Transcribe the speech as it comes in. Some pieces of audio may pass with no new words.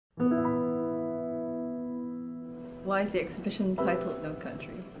Why is the exhibition titled No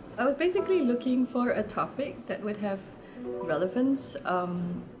Country? I was basically looking for a topic that would have relevance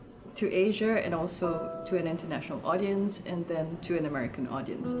to Asia and also to an international audience and then to an American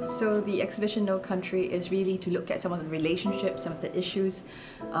audience. So the exhibition No Country is really to look at some of the relationships, some of the issues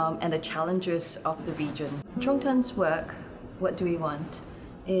and the challenges of the region. Trong Thanh work, What Do We Want,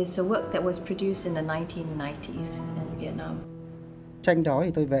 is a work that was produced in the 1990s in Vietnam. Tranh đó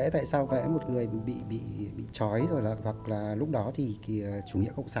thì tôi vẽ tại sao vẽ một người bị trói rồi là hoặc là lúc đó thì chủ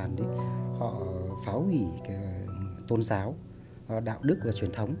nghĩa cộng sản thì họ phá hủy cái tôn giáo, đạo đức và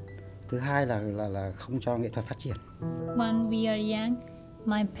truyền thống. Thứ hai là không cho nghệ thuật phát triển. When we are young,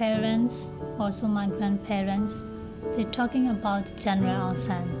 my parents, also my grandparents, they're talking about General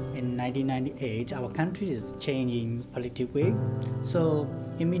Aung. In 1998, our country is changing politically, so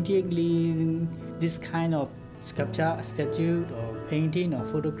immediately this kind of sculpture, statue, or painting, or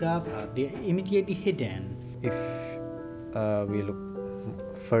photograph, they're immediately hidden. If we look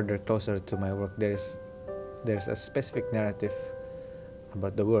further closer to my work, there's a specific narrative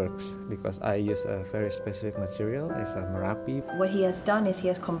about the works because I use a very specific material. It's a Merapi. What he has done is he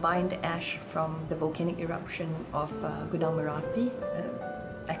has combined ash from the volcanic eruption of Gunung Merapi, an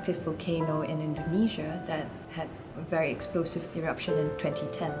active volcano in Indonesia that had a very explosive eruption in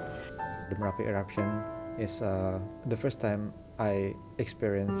 2010. The Merapi eruption is the first time I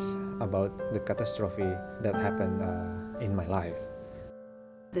experienced about the catastrophe that happened in my life.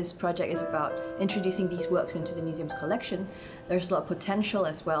 This project is about introducing these works into the museum's collection. There's a lot of potential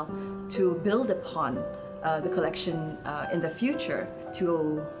as well to build upon the collection in the future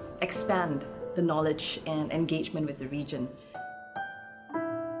to expand the knowledge and engagement with the region.